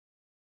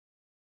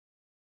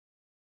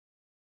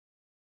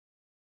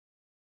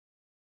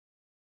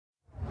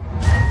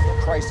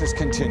crisis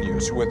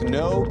continues with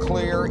no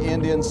clear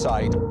end in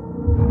sight.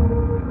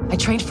 I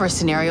trained for a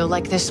scenario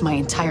like this my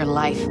entire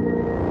life.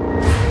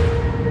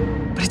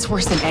 But it's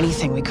worse than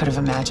anything we could have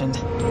imagined.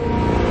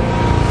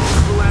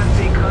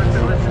 Clancy,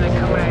 constant listening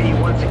coming at you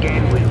once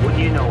again, wouldn't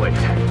you know it?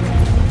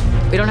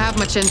 We don't have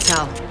much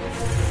intel,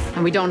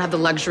 and we don't have the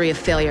luxury of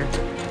failure.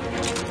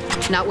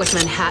 Not with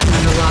Manhattan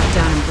under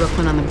lockdown and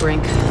Brooklyn on the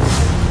brink.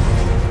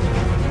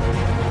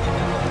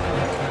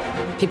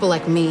 People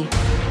like me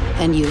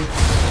and you,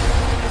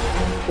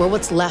 we're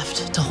what's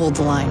left to hold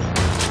the line.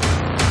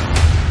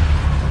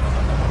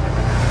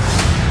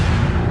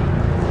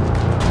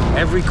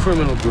 Every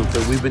criminal group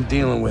that we've been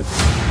dealing with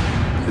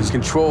is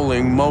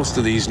controlling most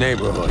of these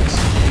neighborhoods.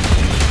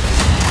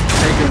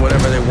 Taking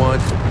whatever they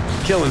want,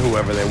 killing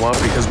whoever they want,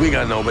 because we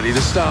got nobody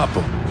to stop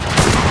them.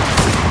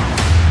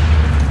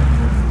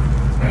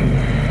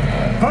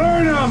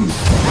 Burn them!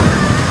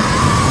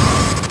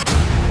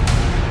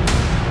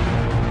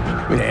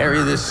 In an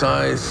area this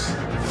size,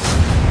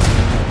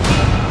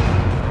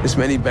 this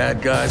many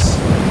bad guys,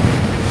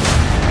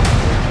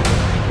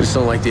 I just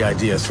don't like the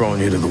idea of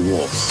throwing you to the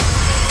wolves.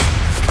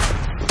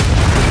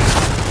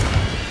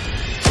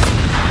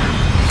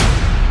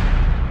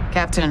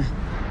 Captain,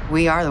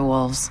 we are the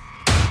wolves.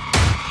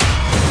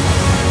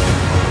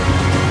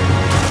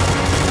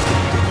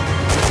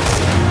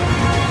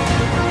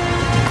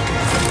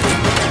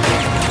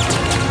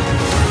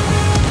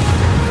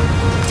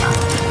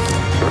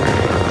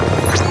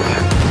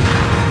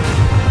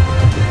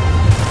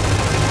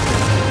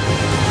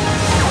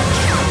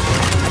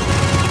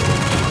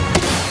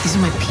 These are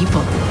my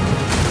people.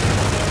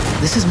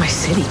 This is my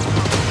city.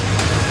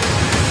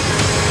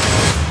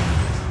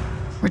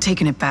 We're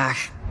taking it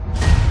back.